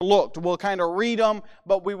looked. We'll kind of read them,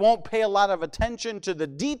 but we won't pay a lot of attention to the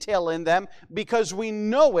detail in them because we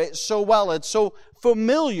know it so well. It's so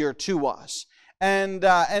familiar to us.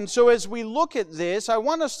 And so as we look at this, I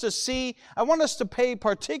want us to pay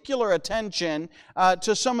particular attention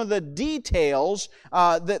to some of the details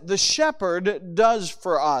that the shepherd does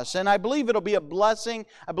for us. And I believe it'll be a blessing.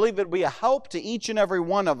 I believe it'll be a help to each and every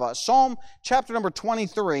one of us. Psalm chapter number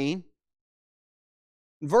 23,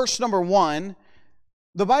 verse number 1,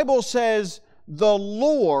 the Bible says, "The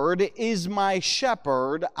Lord is my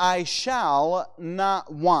shepherd, I shall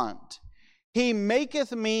not want. He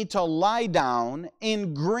maketh me to lie down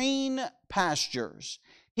in green pastures.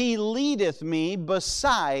 He leadeth me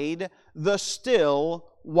beside the still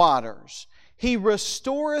waters. He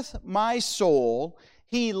restoreth my soul.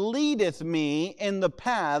 He leadeth me in the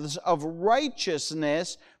paths of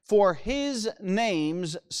righteousness for His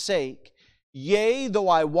name's sake. Yea, though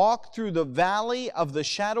I walk through the valley of the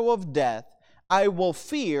shadow of death, I will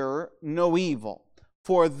fear no evil,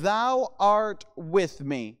 for Thou art with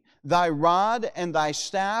me. Thy rod and Thy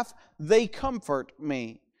staff, they comfort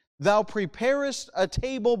me. Thou preparest a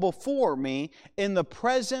table before me in the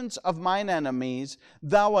presence of mine enemies.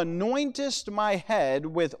 Thou anointest my head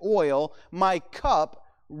with oil, my cup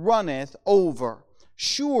runneth over.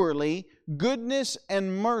 Surely goodness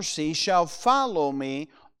and mercy shall follow me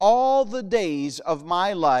all the days of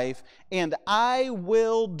my life, and I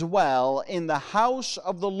will dwell in the house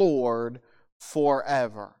of the Lord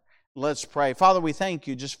forever." Let's pray. Father, we thank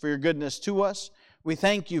You just for Your goodness to us. We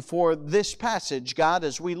thank You for this passage, God,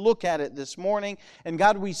 as we look at it this morning. And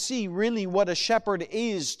God, we see really what a shepherd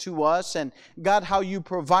is to us. And God, how You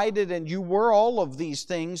provided and You were all of these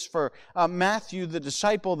things for Matthew, the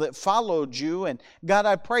disciple that followed You. And God,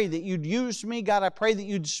 I pray that You'd use me. God, I pray that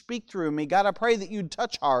You'd speak through me. God, I pray that You'd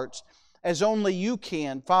touch hearts as only You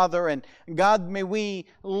can, Father. And God, may we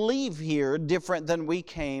leave here different than we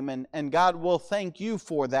came. And God, we'll thank You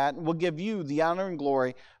for that. And we'll give You the honor and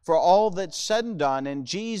glory for all that's said and done. In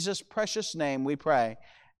Jesus' precious name we pray.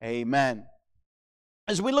 Amen.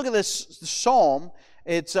 As we look at this psalm,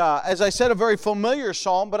 it's, as I said, a very familiar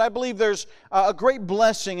psalm, but I believe there's a great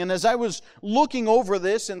blessing. And as I was looking over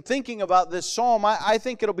this and thinking about this psalm, I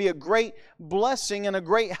think it'll be a great blessing and a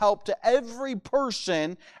great help to every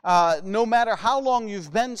person, no matter how long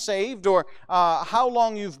you've been saved or how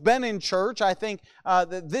long you've been in church. I think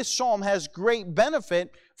that this psalm has great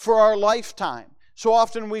benefit for our lifetime. So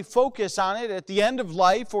often we focus on it at the end of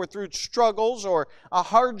life or through struggles or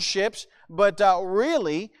hardships, but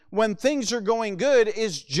really, when things are going good,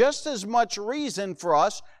 is just as much reason for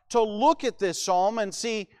us to look at this psalm and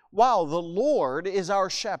see, wow, the Lord is our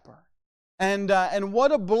shepherd. And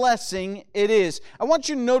what a blessing it is. I want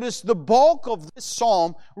you to notice the bulk of this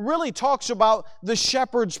psalm really talks about the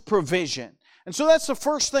shepherd's provision. And so that's the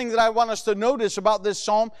first thing that I want us to notice about this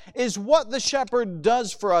psalm is what the shepherd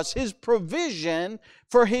does for us, His provision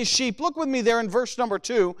for His sheep. Look with me there in verse number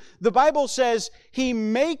 2. The Bible says, "He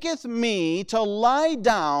maketh me to lie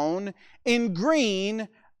down in green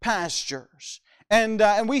pastures."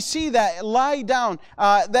 And we see that lie down,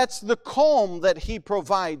 that's the calm that He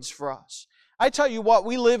provides for us. I tell you what,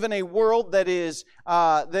 we live in a world that is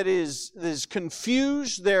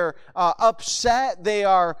confused. They're upset. They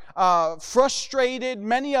are frustrated.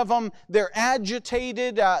 Many of them, they're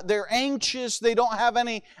agitated. They're anxious. They don't have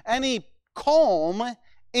any calm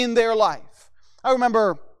in their life. I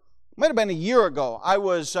remember, might have been a year ago. I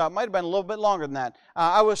was, might have been a little bit longer than that.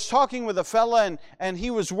 I was talking with a fella, and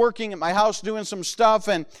he was working at my house doing some stuff,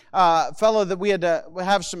 and a fella that we had to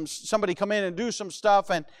have somebody come in and do some stuff,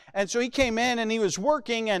 and so he came in and he was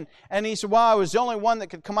working, and he said, well, I was the only one that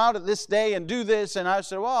could come out at this day and do this, and I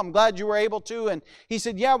said, well, I'm glad you were able to, and he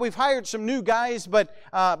said, yeah, we've hired some new guys, but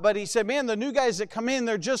he said, man, the new guys that come in,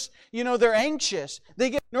 they're just, they're anxious.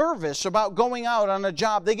 They get nervous about going out on a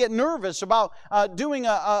job. They get nervous about doing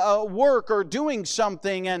a work or doing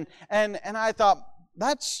something, and I thought,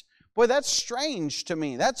 that's strange to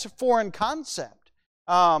me. That's a foreign concept.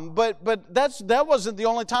 But that wasn't the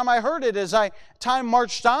only time I heard it. As time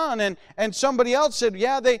marched on, and somebody else said,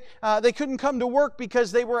 yeah, they couldn't come to work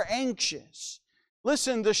because they were anxious.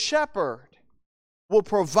 Listen, the shepherd will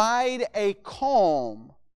provide a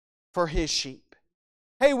calm for His sheep.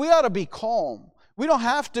 Hey, we ought to be calm. We don't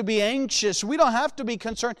have to be anxious. We don't have to be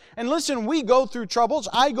concerned. And listen, we go through troubles.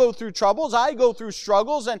 I go through troubles. I go through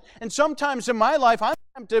struggles. And sometimes in my life, I'm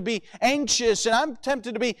tempted to be anxious, and I'm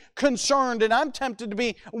tempted to be concerned, and I'm tempted to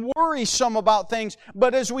be worrisome about things.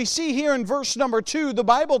 But as we see here in verse number 2, the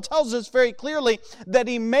Bible tells us very clearly that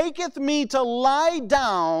He maketh me to lie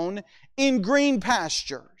down in green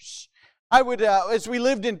pastures. I would, as we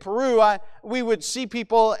lived in Peru, we would see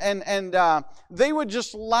people and they would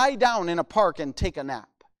just lie down in a park and take a nap.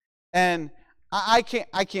 And I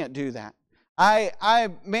can't do that.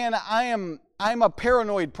 I'm a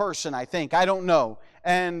paranoid person, I think. I don't know.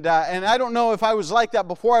 And I don't know if I was like that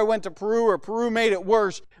before I went to Peru or Peru made it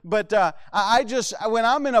worse. But when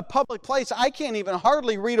I'm in a public place, I can't even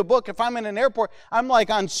hardly read a book. If I'm in an airport, I'm like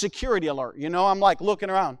on security alert. I'm like looking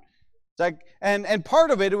around. And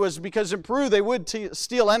part of it was because in Peru they would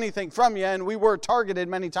steal anything from you, and we were targeted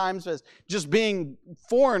many times as just being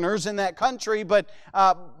foreigners in that country. But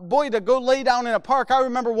boy, to go lay down in a park. I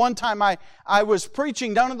remember one time I was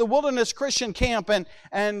preaching down at the Wilderness Christian Camp, and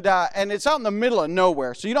it's out in the middle of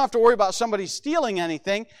nowhere, so you don't have to worry about somebody stealing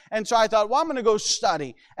anything. And so I thought, well, I'm going to go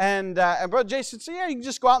study. And Brother Jason said, yeah, you can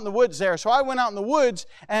just go out in the woods there. So I went out in the woods,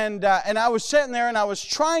 and I was sitting there, and I was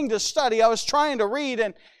trying to study. I was trying to read,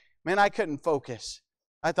 and man, I couldn't focus.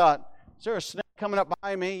 I thought, is there a snake coming up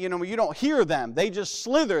behind me? You don't hear them. They just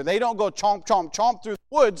slither. They don't go chomp, chomp, chomp through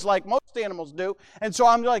the woods like most animals do. And so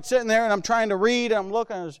I'm like sitting there and I'm trying to read and I'm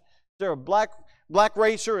looking. Is there a black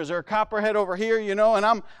racer? Is there a copperhead over here? And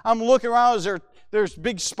I'm looking around. There's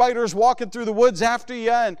big spiders walking through the woods after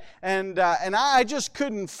you, and I just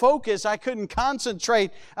couldn't focus. I couldn't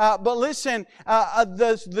concentrate. But listen,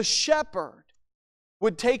 the shepherd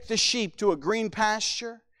would take the sheep to a green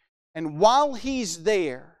pasture. And while he's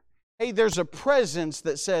there, hey, there's a presence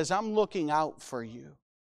that says, I'm looking out for you.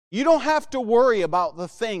 You don't have to worry about the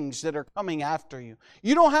things that are coming after you.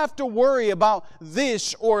 You don't have to worry about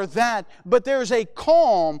this or that, but there's a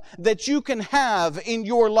calm that you can have in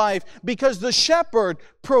your life because the shepherd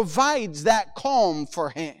provides that calm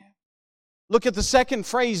for him. Look at the second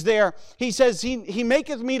phrase there. He says, He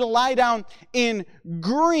maketh me to lie down in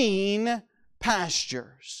green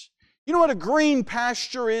pastures. You know what a green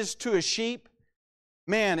pasture is to a sheep?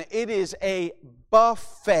 Man, it is a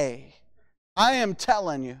buffet. I am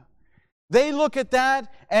telling you. They look at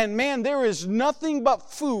that and man, there is nothing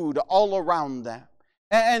but food all around them.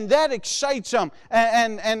 And that excites them.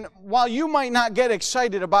 And while you might not get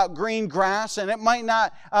excited about green grass and it might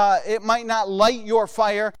not light your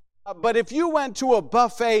fire, but if you went to a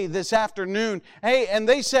buffet this afternoon, hey, and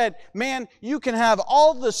they said, man, you can have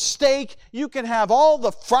all the steak, you can have all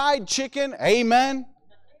the fried chicken, amen?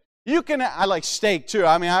 I like steak too.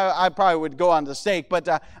 I mean, I probably would go on the steak, but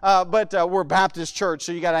we're Baptist church,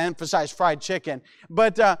 so you got to emphasize fried chicken.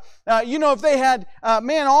 But, if they had,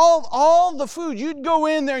 all the food, you'd go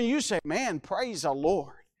in there and you say, man, praise the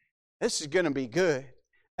Lord. This is going to be good.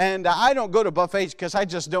 And I don't go to buffets because I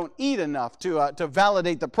just don't eat enough to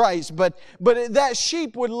validate the price. But that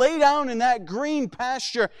sheep would lay down in that green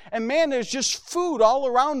pasture. And man, there's just food all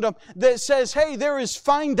around them that says, hey, there is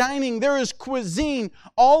fine dining, there is cuisine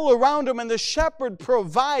all around them. And the shepherd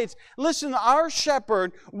provides. Listen, our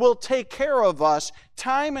shepherd will take care of us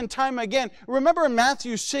time and time again. Remember in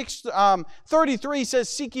Matthew 6:33 says,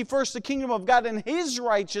 seek ye first the kingdom of God and His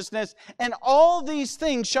righteousness, and all these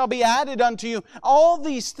things shall be added unto you. All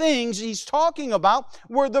these things he's talking about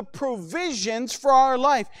were the provisions for our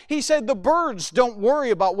life. He said the birds don't worry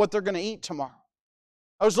about what they're going to eat tomorrow.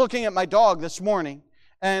 I was looking at my dog this morning,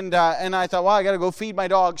 and I thought, well, I got to go feed my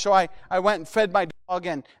dog. So I went and fed my dog,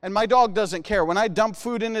 and my dog doesn't care. When I dump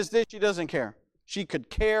food in his dish, she doesn't care. She could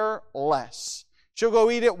care less. She'll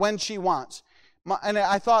go eat it when she wants. And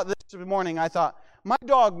I thought this morning, my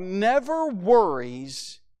dog never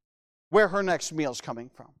worries where her next meal's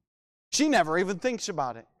coming from. She never even thinks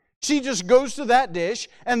about it. She just goes to that dish,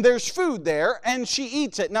 and there's food there, and she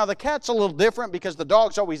eats it. Now, the cat's a little different because the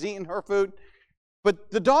dog's always eating her food,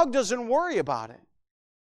 but the dog doesn't worry about it.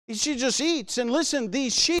 She just eats. And listen,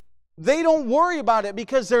 these sheep, they don't worry about it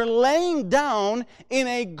because they're laying down in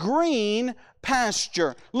a green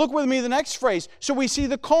pasture. Look with me the next phrase. So we see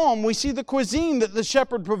the calm, we see the cuisine that the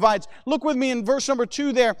shepherd provides. Look with me in verse number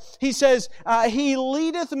 2 there. He says, He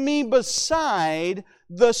leadeth me beside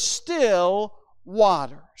the still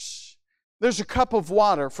waters. There's a cup of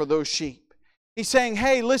water for those sheep. He's saying,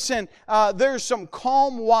 hey, listen, there's some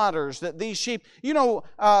calm waters that these sheep,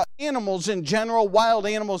 animals in general, wild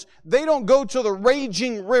animals, they don't go to the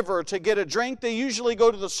raging river to get a drink. They usually go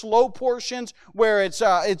to the slow portions where it's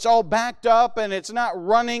all backed up and it's not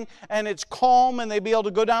running and it's calm, and they'd be able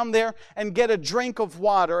to go down there and get a drink of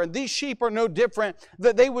water. And these sheep are no different,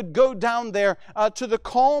 that they would go down there to the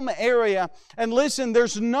calm area. And listen,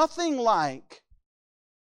 there's nothing like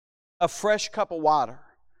a fresh cup of water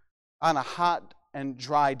on a hot and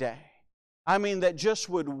dry day. I mean, that just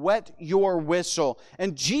would wet your whistle.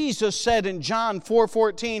 And Jesus said in John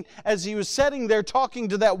 4:14, as He was sitting there talking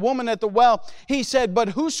to that woman at the well, He said, "But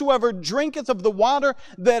whosoever drinketh of the water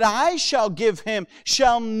that I shall give him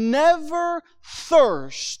shall never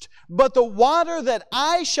thirst. But the water that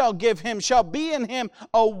I shall give him shall be in him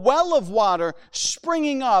a well of water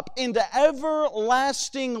springing up into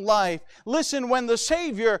everlasting life." Listen, when the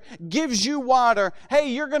Savior gives you water, hey,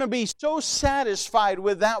 you're going to be so satisfied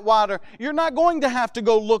with that water. You're not going to have to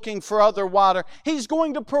go looking for other water. He's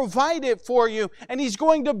going to provide it for you, and He's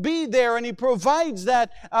going to be there, and He provides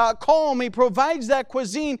that calm. He provides that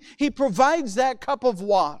cuisine. He provides that cup of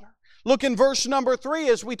water. Look in verse number 3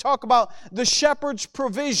 as we talk about the shepherd's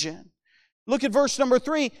provision. Look at verse number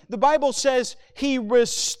 3. The Bible says, "He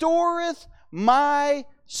restoreth my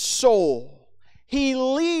soul. He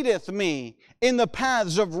leadeth me in the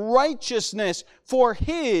paths of righteousness for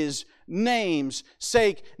His name's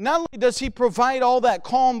sake." Not only does He provide all that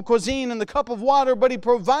calm cuisine and the cup of water, but He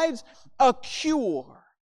provides a cure.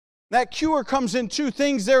 That cure comes in two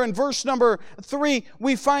things there. In verse number 3,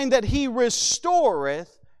 we find that He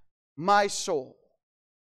restoreth my soul.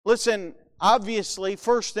 Listen, obviously,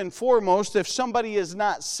 first and foremost, if somebody is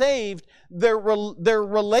not saved, their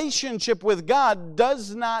relationship with God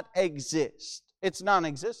does not exist. It's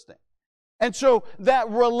non-existent. And so that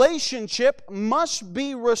relationship must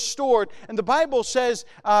be restored. And the Bible says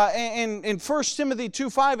in 1 Timothy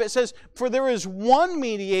 2:5, it says, "For there is one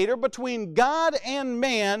mediator between God and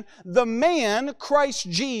man, the man, Christ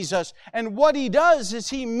Jesus." And what He does is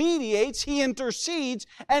He mediates, He intercedes,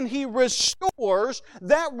 and He restores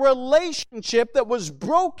that relationship that was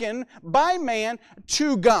broken by man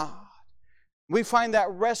to God. We find that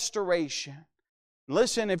restoration.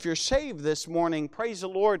 Listen, if you're saved this morning, praise the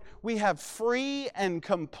Lord, we have free and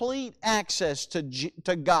complete access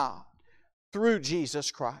to God through Jesus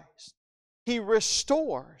Christ. He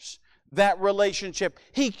restores that relationship.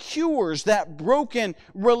 He cures that broken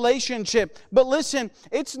relationship. But listen,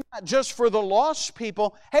 it's not just for the lost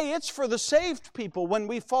people. Hey, it's for the saved people when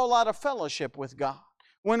we fall out of fellowship with God.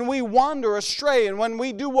 When we wander astray and when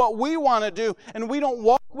we do what we want to do and we don't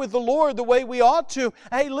walk with the Lord the way we ought to,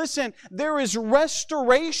 hey, listen, there is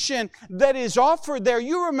restoration that is offered there.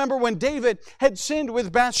 You remember when David had sinned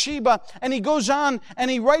with Bathsheba, and he goes on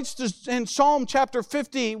and he writes in Psalm chapter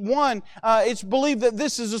 51, it's believed that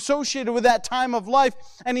this is associated with that time of life,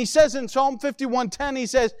 and he says in Psalm 51:10, he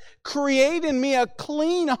says, "Create in me a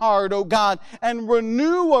clean heart, O God, and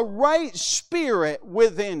renew a right spirit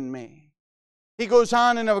within me." He goes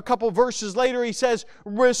on, and a couple verses later he says,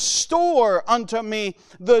 "Restore unto me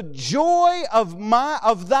the joy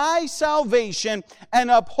of thy salvation, and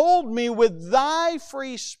uphold me with thy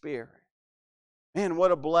free spirit." Man,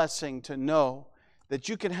 what a blessing to know that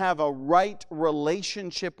you can have a right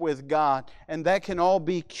relationship with God, and that can all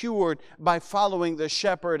be cured by following the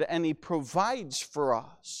shepherd, and He provides for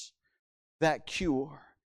us that cure.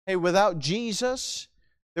 Hey, without Jesus,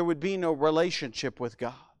 there would be no relationship with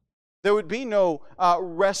God. There would be no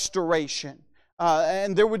restoration.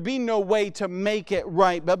 And there would be no way to make it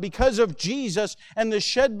right. But because of Jesus and the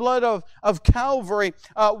shed blood of Calvary,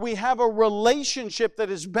 we have a relationship that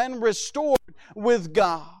has been restored with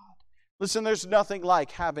God. Listen, there's nothing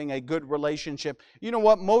like having a good relationship. You know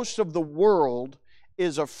what? Most of the world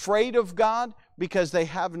is afraid of God because they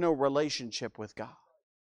have no relationship with God.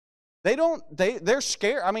 They're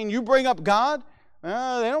scared. I mean, you bring up God, they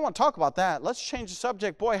don't want to talk about that. Let's change the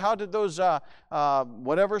subject. Boy, how did those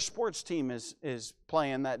whatever sports team is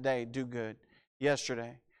playing that day do good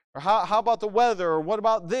yesterday? Or how about the weather? Or what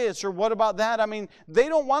about this? Or what about that? I mean, they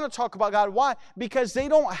don't want to talk about God. Why? Because they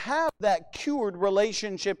don't have that cured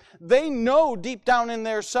relationship. They know deep down in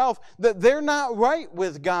their self that they're not right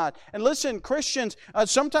with God. And listen, Christians,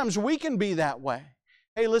 sometimes we can be that way.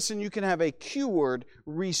 Hey, listen, you can have a cured,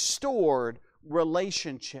 restored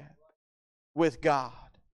relationship with God.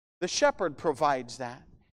 The shepherd provides that.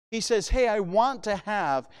 He says, hey, I want to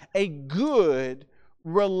have a good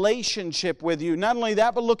relationship with you. Not only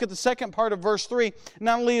that, but look at the second part of verse 3.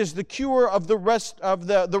 Not only is the cure of the rest of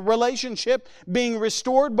the relationship being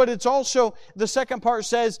restored, but it's also, the second part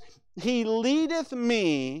says, He leadeth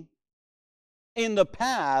me in the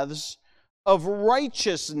paths of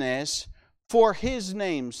righteousness for His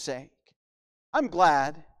name's sake. I'm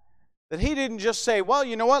glad that He didn't just say, well,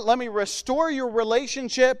 you know what, let me restore your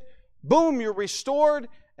relationship. Boom, you're restored,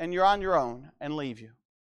 and you're on your own, and leave you.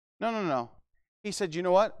 No. He said, you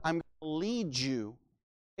know what, I'm going to lead you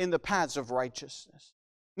in the paths of righteousness.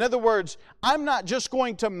 In other words, I'm not just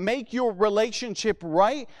going to make your relationship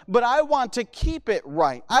right, but I want to keep it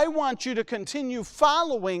right. I want you to continue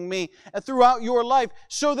following me throughout your life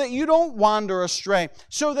so that you don't wander astray,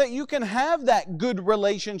 so that you can have that good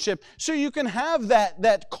relationship, so you can have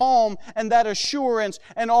that calm and that assurance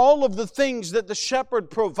and all of the things that the shepherd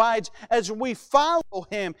provides as we follow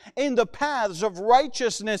him in the paths of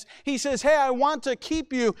righteousness. He says, hey, I want to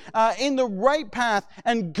keep you in the right path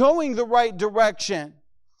and going the right direction.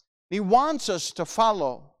 He wants us to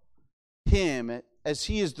follow him as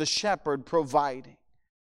he is the shepherd providing.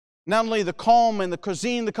 Not only the calm and the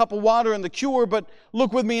cuisine, the cup of water and the cure, but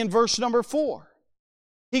look with me in verse number 4.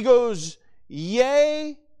 He goes,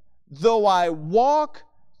 yea, though I walk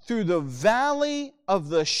through the valley of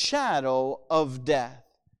the shadow of death.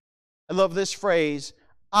 I love this phrase,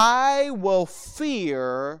 I will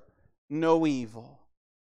fear no evil.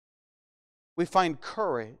 We find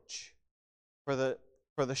courage for the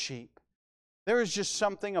sheep. There is just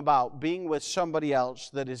something about being with somebody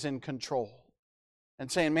else that is in control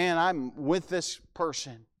and saying, man, I'm with this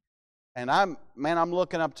person and I'm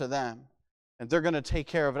looking up to them and they're going to take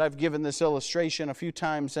care of it. I've given this illustration a few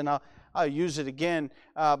times and I'll use it again.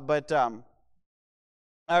 But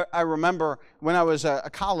I remember when I was a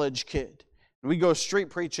college kid, we go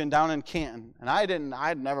street preaching down in Canton. And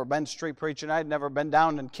I'd never been street preaching. I'd never been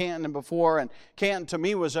down in Canton before. And Canton to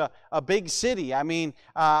me was a big city. I mean,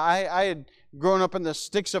 I had grown up in the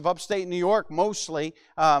sticks of upstate New York mostly.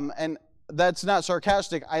 And that's not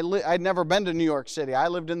sarcastic. I'd never been to New York City. I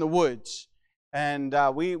lived in the woods. And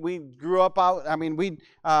we grew up out. I mean, we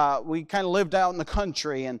kind of lived out in the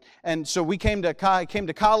country, and so we came to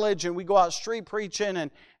college, and we go out street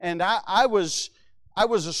preaching, and I was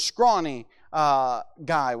a scrawny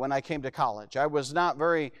guy when I came to college. I was not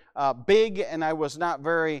very big, and I was not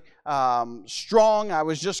very strong. I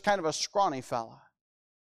was just kind of a scrawny fella.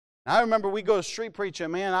 And I remember we go street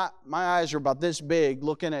preaching. Man, my eyes are about this big,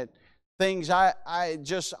 looking at things. I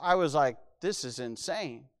was like, this is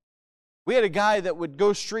insane. We had a guy that would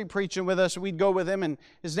go street preaching with us. We'd go with him, and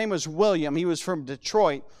his name was William. He was from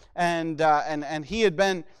Detroit, and he had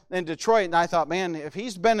been in Detroit. And I thought, man, if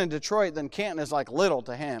he's been in Detroit, then Canton is like little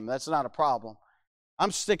to him. That's not a problem.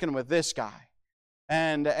 I'm sticking with this guy.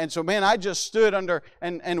 And so, man, I just stood under,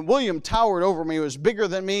 and William towered over me. He was bigger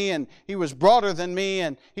than me, and he was broader than me,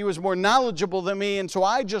 and he was more knowledgeable than me. And so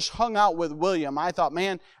I just hung out with William. I thought,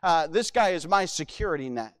 man, this guy is my security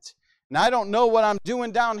net. And I don't know what I'm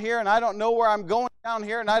doing down here, and I don't know where I'm going down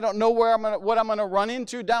here, and I don't know what I'm going to run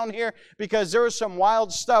into down here, because there was some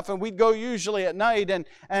wild stuff. And we'd go usually at night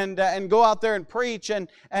and go out there and preach. And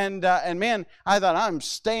man, I thought, I'm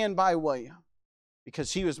staying by William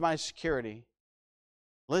because he was my security.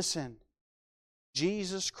 Listen,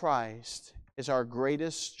 Jesus Christ is our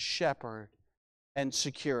greatest shepherd and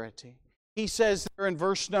security. He says there in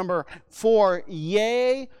verse number 4,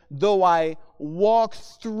 yea, though I walk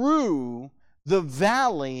through the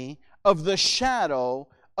valley of the shadow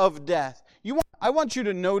of death. I want you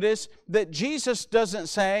to notice that Jesus doesn't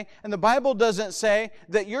say, and the Bible doesn't say,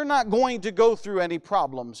 that you're not going to go through any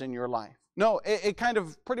problems in your life. No, it kind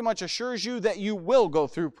of pretty much assures you that you will go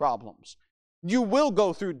through problems. You will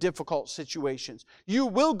go through difficult situations. You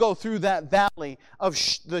will go through that valley of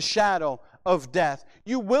the shadow of death.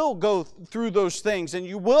 You will go through those things, and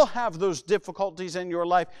you will have those difficulties in your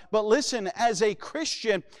life. But listen, as a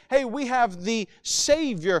Christian, hey, we have the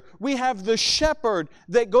Savior. We have the shepherd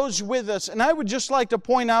that goes with us. And I would just like to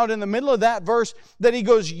point out in the middle of that verse that he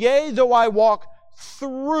goes, yea, though I walk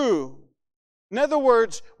through. In other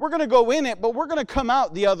words, we're going to go in it, but we're going to come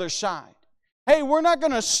out the other side. Hey, we're not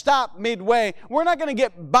going to stop midway. We're not going to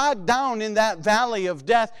get bogged down in that valley of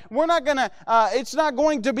death. We're not going to, it's not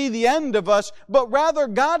going to be the end of us, but rather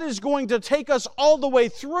God is going to take us all the way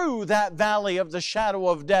through that valley of the shadow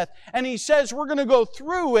of death. And He says we're going to go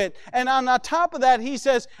through it. And on the top of that, He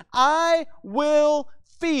says, I will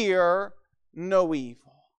fear no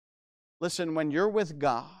evil. Listen, when you're with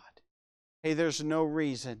God, hey, there's no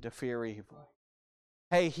reason to fear evil.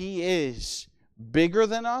 Hey, He is bigger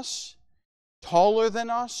than us, taller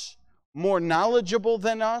than us, more knowledgeable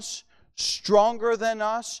than us, stronger than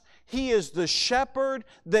us. He is the shepherd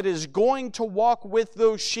that is going to walk with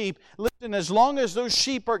those sheep. Listen, as long as those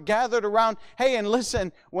sheep are gathered around, hey, and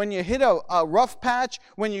listen, when you hit a rough patch,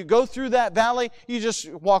 when you go through that valley, you just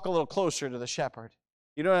walk a little closer to the shepherd.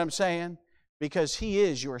 You know what I'm saying? Because He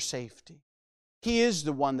is your safety. He is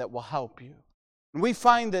the one that will help you. And we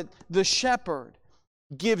find that the shepherd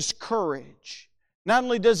gives courage. Not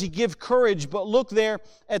only does He give courage, but look there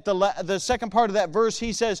at the second part of that verse.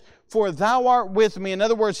 He says, "For thou art with me." In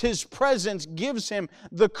other words, His presence gives him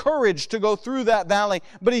the courage to go through that valley.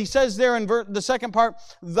 But He says there in the second part,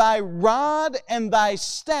 "Thy rod and thy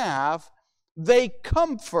staff, they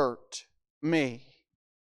comfort me."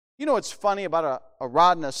 You know what's funny about a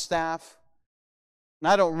rod and a staff? And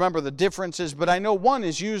I don't remember the differences, but I know one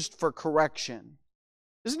is used for correction.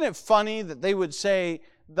 Isn't it funny that they would say,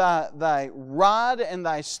 thy rod and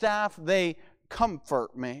thy staff, they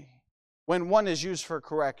comfort me, when one is used for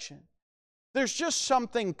correction? There's just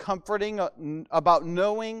something comforting about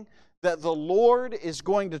knowing that the Lord is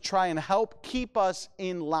going to try and help keep us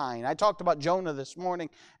in line. I talked about Jonah this morning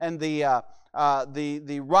and the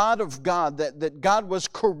rod of God, that God was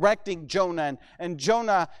correcting Jonah, and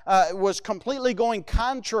Jonah was completely going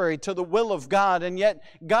contrary to the will of God, and yet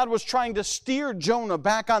God was trying to steer Jonah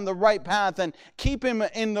back on the right path and keep him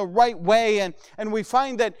in the right way, and we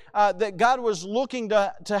find that God was looking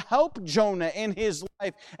to help Jonah in his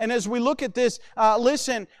life. And as we look at this,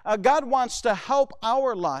 listen, God wants to help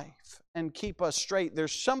our life and keep us straight.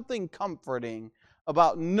 There's something comforting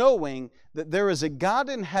about knowing that there is a God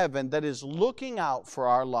in heaven that is looking out for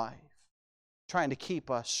our life, trying to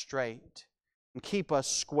keep us straight and keep us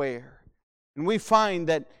square. And we find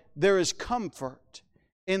that there is comfort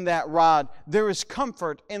in that rod. There is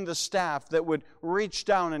comfort in the staff that would reach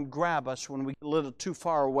down and grab us when we get a little too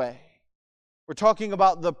far away. We're talking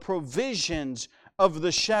about the provisions of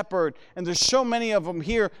the shepherd, and there's so many of them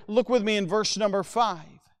here. Look with me in verse number 5.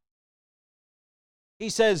 He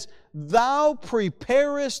says, "Thou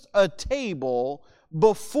preparest a table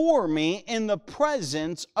before me in the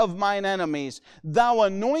presence of mine enemies. Thou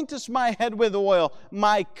anointest my head with oil.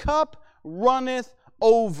 My cup runneth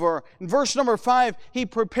over." In verse number 5, He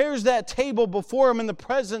prepares that table before Him in the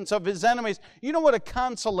presence of His enemies. You know what a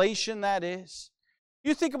consolation that is?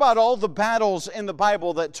 You think about all the battles in the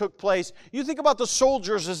Bible that took place. You think about the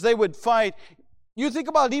soldiers as they would fight. You think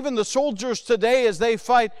about even the soldiers today as they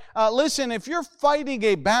fight. Listen, if you're fighting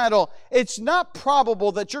a battle, it's not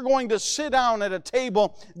probable that you're going to sit down at a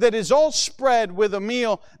table that is all spread with a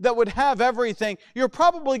meal that would have everything. You're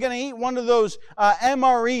probably going to eat one of those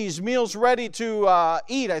MREs, meals ready to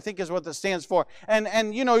eat, I think is what that stands for.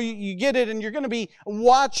 And you know, you get it, and you're going to be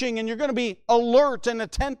watching, and you're going to be alert and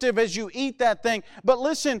attentive as you eat that thing. But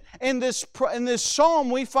listen, in this psalm,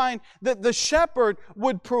 we find that the shepherd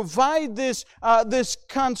would provide this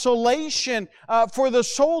consolation for the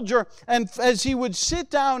soldier, and as he would sit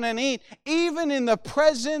down and eat, even in the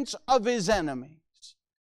presence of his enemies.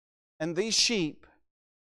 And these sheep,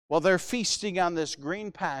 while they're feasting on this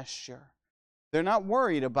green pasture, they're not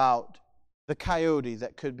worried about the coyote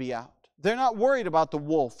that could be out. They're not worried about the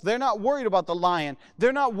wolf. They're not worried about the lion.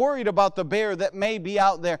 They're not worried about the bear that may be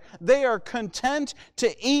out there. They are content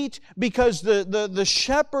to eat because the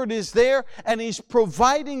shepherd is there, and He's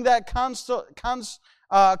providing that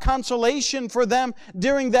consolation for them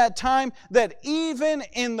during that time, that even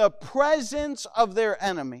in the presence of their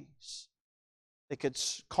enemies, they could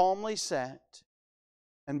calmly sit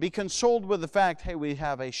and be consoled with the fact, hey, we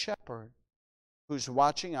have a shepherd who's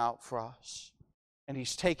watching out for us. And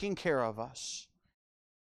He's taking care of us.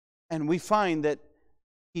 And we find that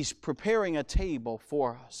He's preparing a table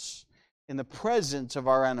for us in the presence of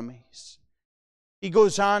our enemies. He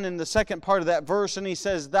goes on in the second part of that verse, and he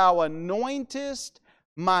says, "Thou anointest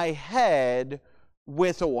my head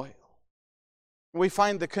with oil." We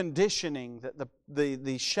find the conditioning that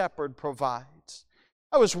the shepherd provides.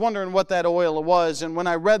 I was wondering what that oil was, and when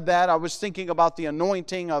I read that, I was thinking about the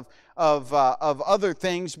anointing of other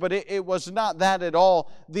things, but it was not that at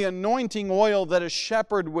all. The anointing oil that a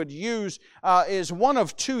shepherd would use is one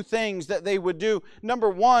of two things that they would do. Number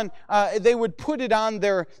one, they would put it on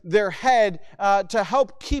their head to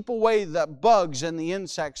help keep away the bugs and the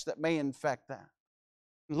insects that may infect them.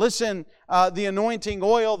 Listen, the anointing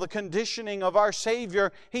oil, the conditioning of our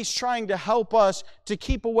Savior, He's trying to help us to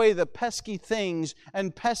keep away the pesky things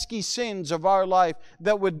and pesky sins of our life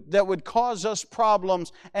that would cause us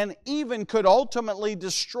problems and even could ultimately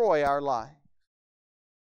destroy our life.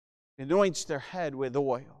 He anoints their head with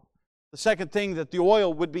oil. The second thing that the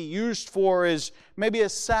oil would be used for is maybe a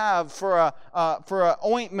salve for a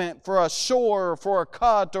ointment, for a sore, for a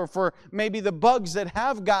cut, or for maybe the bugs that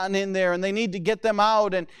have gotten in there and they need to get them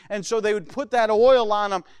out. And so they would put that oil on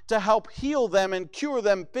them to help heal them and cure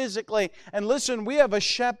them physically. And listen, we have a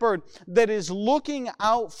shepherd that is looking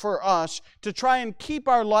out for us to try and keep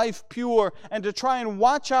our life pure and to try and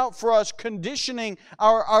watch out for us, conditioning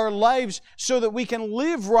our lives so that we can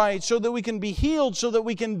live right, so that we can be healed, so that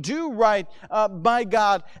we can do right by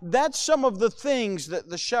God. That's some of the things that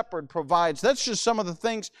the shepherd provides. That's just some of the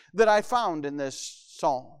things that I found in this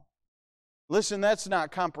psalm. Listen, that's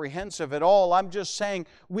not comprehensive at all. I'm just saying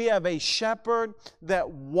we have a shepherd that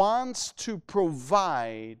wants to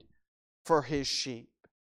provide for his sheep.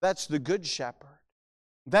 That's the good shepherd.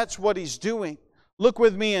 That's what he's doing. Look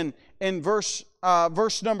with me in verse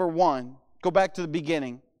number 1. Go back to the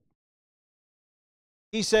beginning.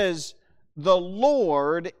 He says, "The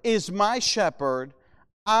Lord is my shepherd,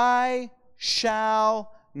 I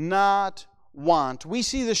shall not want." We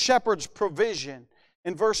see the shepherd's provision.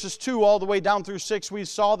 In verses 2 all the way down through 6, we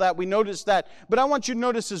saw that, we noticed that. But I want you to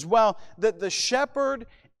notice as well that the shepherd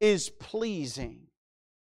is pleasing.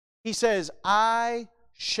 He says, "I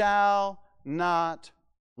shall not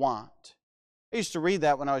want." I used to read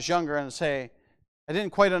that when I was younger and say, I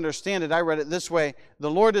didn't quite understand it. I read it this way: "The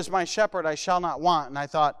Lord is my shepherd, I shall not want." And I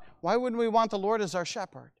thought, why wouldn't we want the Lord as our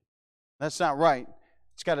shepherd? That's not right.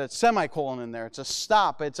 It's got a semicolon in there. It's a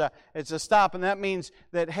stop. It's a stop, and that means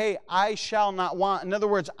that, hey, I shall not want. In other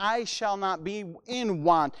words, I shall not be in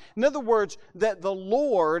want. In other words, that the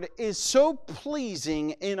Lord is so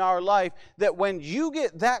pleasing in our life that when you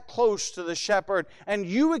get that close to the shepherd and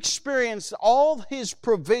you experience all his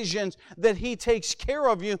provisions, that he takes care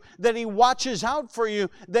of you, that he watches out for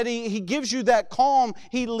you, that he gives you that calm,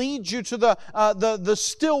 he leads you to the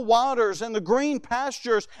still waters and the green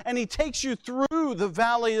pastures, and he takes you through the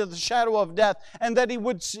valley of the shadow of death, and that he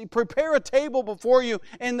would prepare a table before you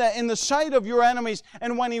in the sight of your enemies.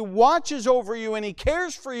 And when he watches over you and he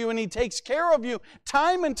cares for you and he takes care of you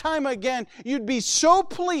time and time again, you'd be so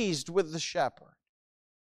pleased with the shepherd,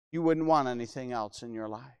 you wouldn't want anything else in your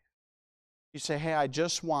life. You say, hey, I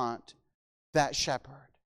just want that shepherd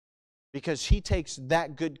because he takes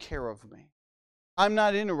that good care of me. I'm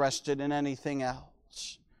not interested in anything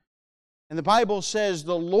else. And the Bible says,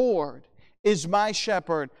 "The Lord is my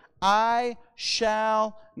shepherd, I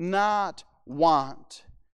shall not want."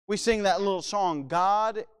 We sing that little song,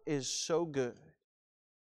 "God is so good.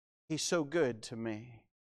 He's so good to me."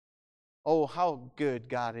 Oh, how good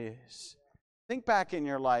God is. Think back in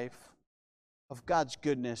your life of God's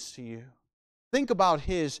goodness to you. Think about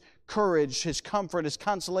His courage, His comfort, His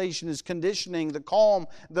consolation, His conditioning, the calm,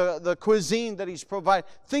 the cuisine that He's provided.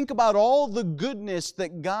 Think about all the goodness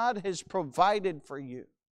that God has provided for you.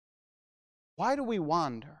 Why do we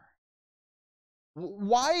wander?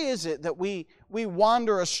 Why is it that we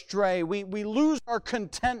wander astray? We lose our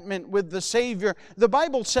contentment with the Savior. The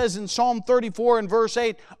Bible says in Psalm 34 and verse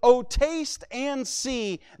 8, "O taste and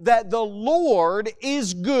see that the Lord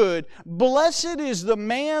is good. Blessed is the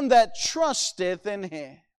man that trusteth in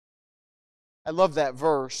Him." I love that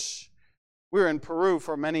verse. We were in Peru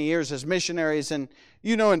for many years as missionaries, and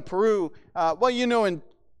in Peru,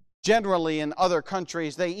 generally in other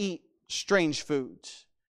countries, they eat strange foods.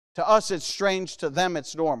 To us it's strange, to them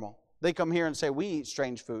it's normal. They come here and say, we eat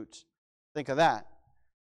strange foods. Think of that.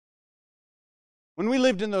 When we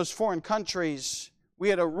lived in those foreign countries, we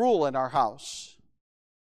had a rule in our house.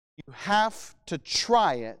 You have to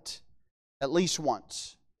try it at least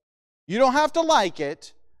once. You don't have to like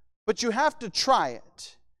it, but you have to try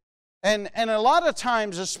it. And a lot of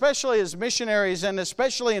times, especially as missionaries and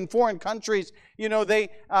especially in foreign countries,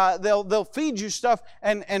 they'll feed you stuff,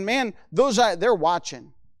 and man, they're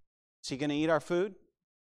watching. Is he going to eat our food?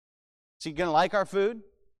 Is he going to like our food?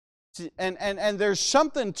 And there's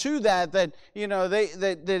something to that you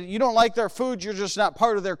don't like their food, you're just not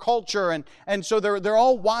part of their culture, and so they're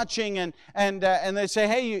all watching, and they say,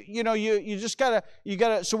 hey, you just gotta.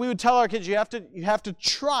 So we would tell our kids, you have to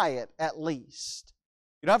try it at least.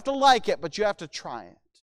 You don't have to like it, but you have to try it.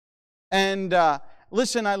 And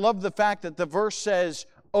listen, I love the fact that the verse says,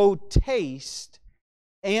 "Oh, taste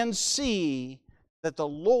and see that the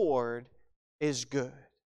Lord is good."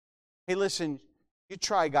 Hey, listen, you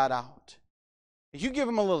try God out. You give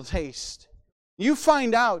Him a little taste. You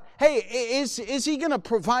find out, hey, is He going to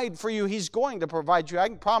provide for you? He's going to provide you. I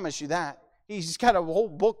can promise you that. He's got a whole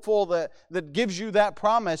book full that gives you that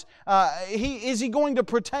promise. Is He going to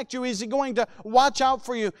protect you? Is He going to watch out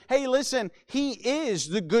for you? Hey, listen, He is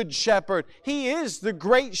the good shepherd. He is the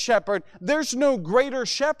great shepherd. There's no greater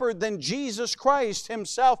shepherd than Jesus Christ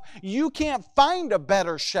Himself. You can't find a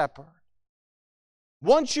better shepherd.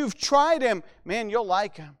 Once you've tried Him, man, you'll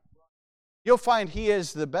like Him. You'll find He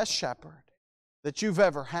is the best shepherd that you've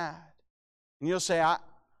ever had. And you'll say,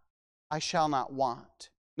 I shall not want.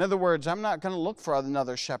 In other words, I'm not going to look for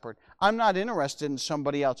another shepherd. I'm not interested in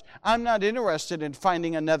somebody else. I'm not interested in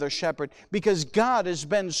finding another shepherd, because God has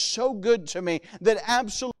been so good to me that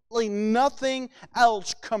absolutely nothing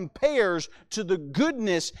else compares to the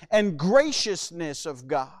goodness and graciousness of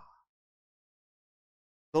God.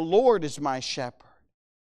 The Lord is my shepherd.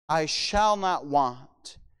 I shall not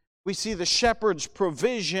want. We see the shepherd's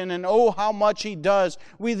provision, and oh, how much He does.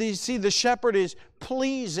 We see the shepherd is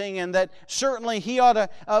pleasing, and that certainly He ought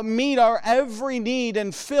to meet our every need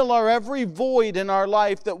and fill our every void in our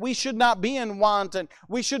life, that we should not be in want and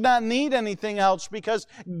we should not need anything else, because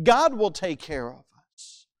God will take care of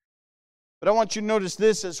us. But I want you to notice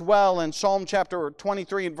this as well. In Psalm chapter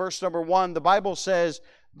 23 and verse number 1, the Bible says,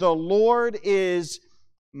 "The Lord is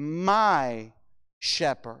my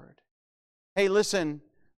shepherd." Hey, listen,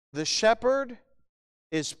 the shepherd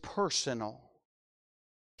is personal.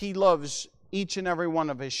 He loves each and every one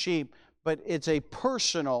of His sheep, but it's a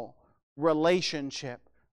personal relationship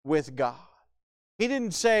with God. He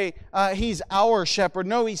didn't say He's our shepherd.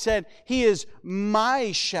 No, He said He is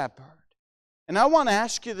my shepherd. And I want to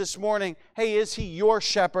ask you this morning, hey, is He your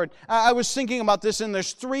shepherd? I was thinking about this, and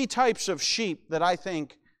there's 3 types of sheep that I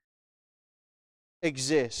think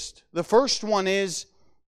exist. The first one is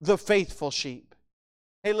the faithful sheep.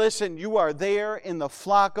 Hey, listen, you are there in the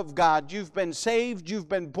flock of God. You've been saved, you've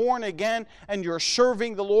been born again, and you're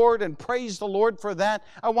serving the Lord, and praise the Lord for that.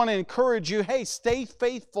 I want to encourage you, hey, stay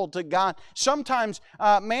faithful to God. Sometimes,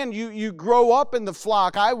 you grow up in the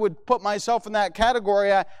flock. I would put myself in that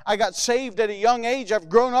category. I got saved at a young age. I've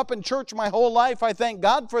grown up in church my whole life. I thank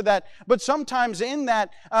God for that. But sometimes in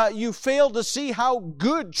that, you fail to see how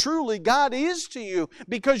good truly God is to you,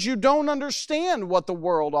 because you don't understand what the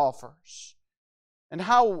world offers, and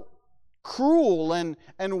how cruel and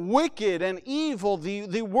wicked and evil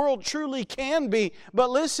the world truly can be. But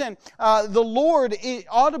listen, the Lord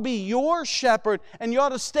ought to be your shepherd, and you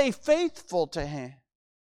ought to stay faithful to Him.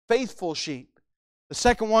 Faithful sheep. The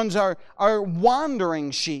second ones are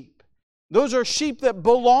wandering sheep. Those are sheep that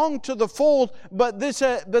belong to the fold, but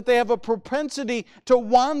they have a propensity to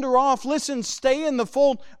wander off. Listen, stay in the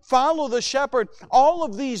fold, follow the shepherd. All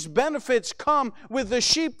of these benefits come with the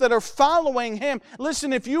sheep that are following Him.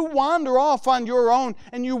 Listen, if you wander off on your own,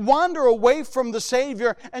 and you wander away from the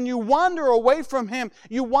Savior, and you wander away from Him,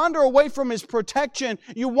 you wander away from His protection,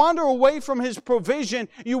 you wander away from His provision,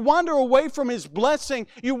 you wander away from His blessing,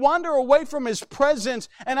 you wander away from His presence.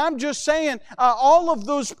 And I'm just saying, all of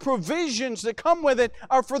those provisions that come with it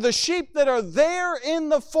are for the sheep that are there in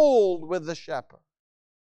the fold with the shepherd.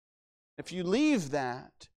 If you leave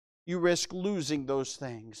that, you risk losing those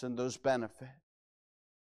things and those benefits.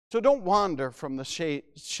 So don't wander from the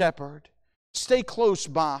shepherd. Stay close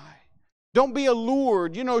by. Don't be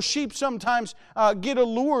allured. You know, sheep sometimes get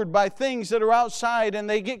allured by things that are outside, and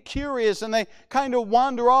they get curious and they kind of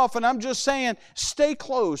wander off. And I'm just saying, stay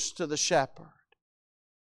close to the shepherd.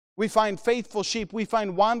 We find faithful sheep, we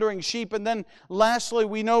find wandering sheep, and then lastly,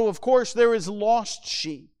 we know, of course, there is lost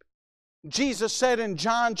sheep. Jesus said in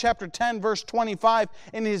John chapter 10, verse 25,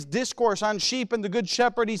 in His discourse on sheep and the good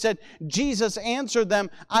shepherd, He said, Jesus answered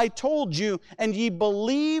them, I told you, and ye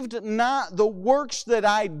believed not the works that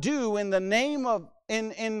I do in the name of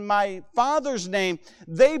in my Father's name.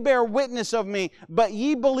 They bear witness of me, but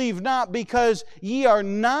ye believe not, because ye are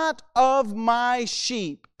not of my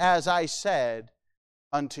sheep, as I said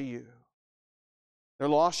unto you. They're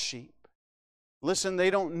lost sheep. Listen, they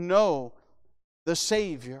don't know the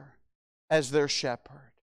Savior as their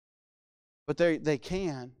shepherd, but they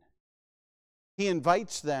can. He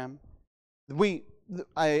invites them.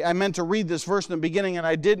 I meant to read this verse in the beginning, and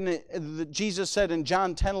I didn't. Jesus said in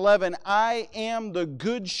John 10:11, I am the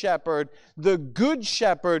good shepherd. The good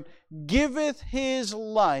shepherd giveth his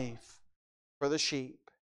life for the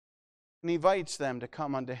sheep. And He invites them to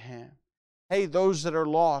come unto Him. Hey, those that are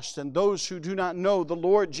lost, and those who do not know the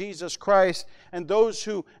Lord Jesus Christ, and those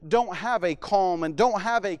who don't have a calm, and don't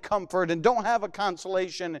have a comfort, and don't have a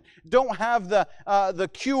consolation, and don't have the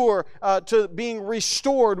cure to being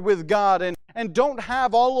restored with God, and don't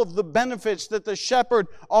have all of the benefits that the shepherd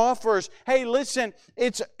offers. Hey, listen,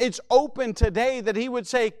 it's open today that He would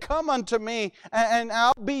say, come unto me, and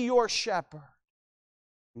I'll be your shepherd.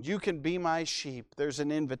 And you can be my sheep. There's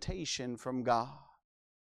an invitation from God.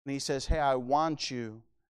 And He says, hey, I want you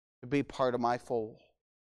to be part of my fold.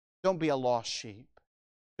 Don't be a lost sheep.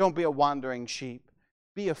 Don't be a wandering sheep.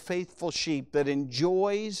 Be a faithful sheep that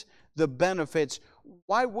enjoys the benefits.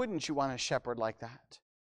 Why wouldn't you want a shepherd like that?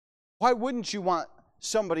 Why wouldn't you want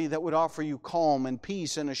somebody that would offer you calm and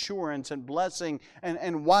peace and assurance and blessing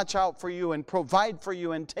and watch out for you and provide for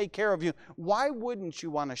you and take care of you? Why wouldn't you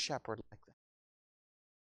want a shepherd like that?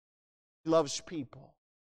 He loves people.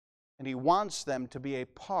 And He wants them to be a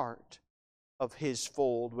part of His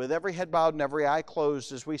fold. With every head bowed and every eye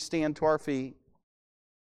closed as we stand to our feet.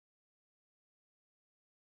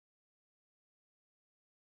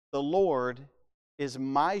 The Lord is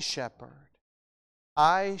my shepherd.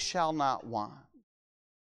 I shall not want.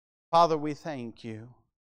 Father, we thank you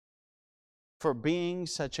for being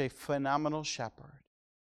such a phenomenal shepherd.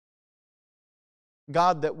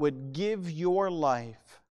 God, that would give your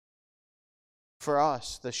life for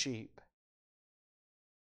us, the sheep.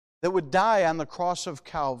 That would die on the cross of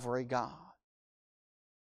Calvary, God,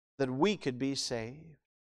 that we could be saved.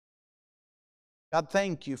 God,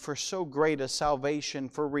 thank you for so great a salvation,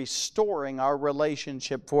 for restoring our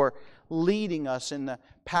relationship, for leading us in the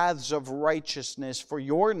paths of righteousness for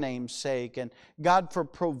your name's sake. And God, for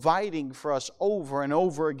providing for us over and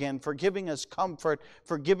over again, for giving us comfort,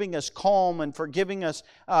 for giving us calm, and for giving us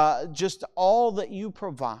just all that you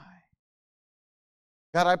provide.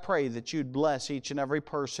 God, I pray that you'd bless each and every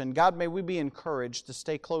person. God, may we be encouraged to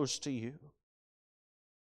stay close to you,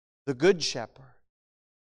 the Good Shepherd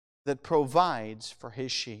that provides for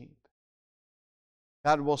His sheep.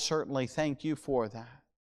 God, will certainly thank you for that.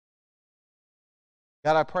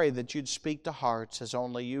 God, I pray that you'd speak to hearts as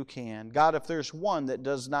only you can. God, if there's one that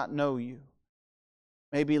does not know you,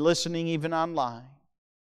 maybe listening even online,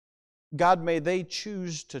 God, may they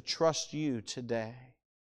choose to trust you today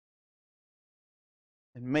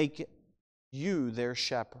and make you their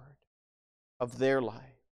shepherd of their life.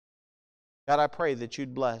 God, I pray that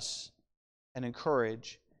you'd bless and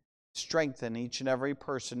encourage, strengthen each and every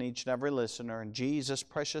person, each and every listener. In Jesus'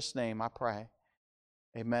 precious name I pray.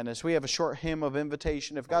 Amen. As we have a short hymn of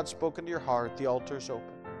invitation, if God's spoken to your heart, the altar's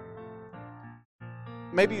open.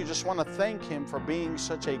 Maybe you just want to thank Him for being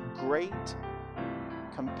such a great,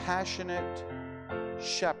 compassionate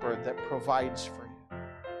shepherd that provides for you.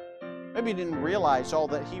 Maybe you didn't realize all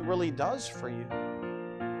that He really does for you.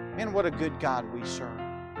 Man, what a good God we serve.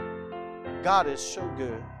 God is so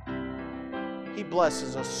good. He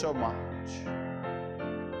blesses us so much.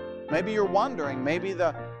 Maybe you're wondering, maybe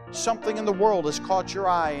something in the world has caught your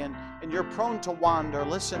eye and you're prone to wander.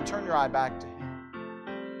 Listen, turn your eye back to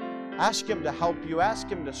Him. Ask Him to help you. Ask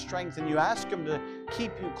Him to strengthen you. Ask Him to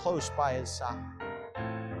keep you close by His side.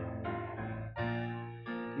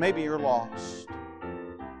 Maybe you're lost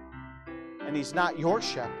and He's not your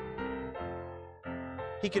shepherd.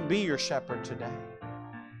 He can be your shepherd today.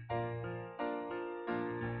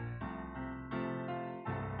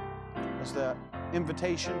 As the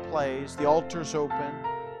invitation plays, the altar's open.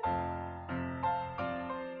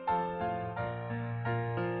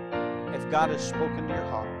 If God has spoken to your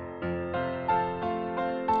heart,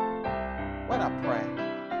 why not pray?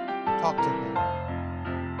 Talk to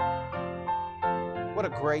Him. What a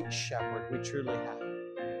great shepherd we truly have.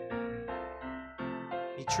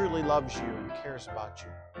 He truly loves you and cares about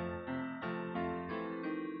you.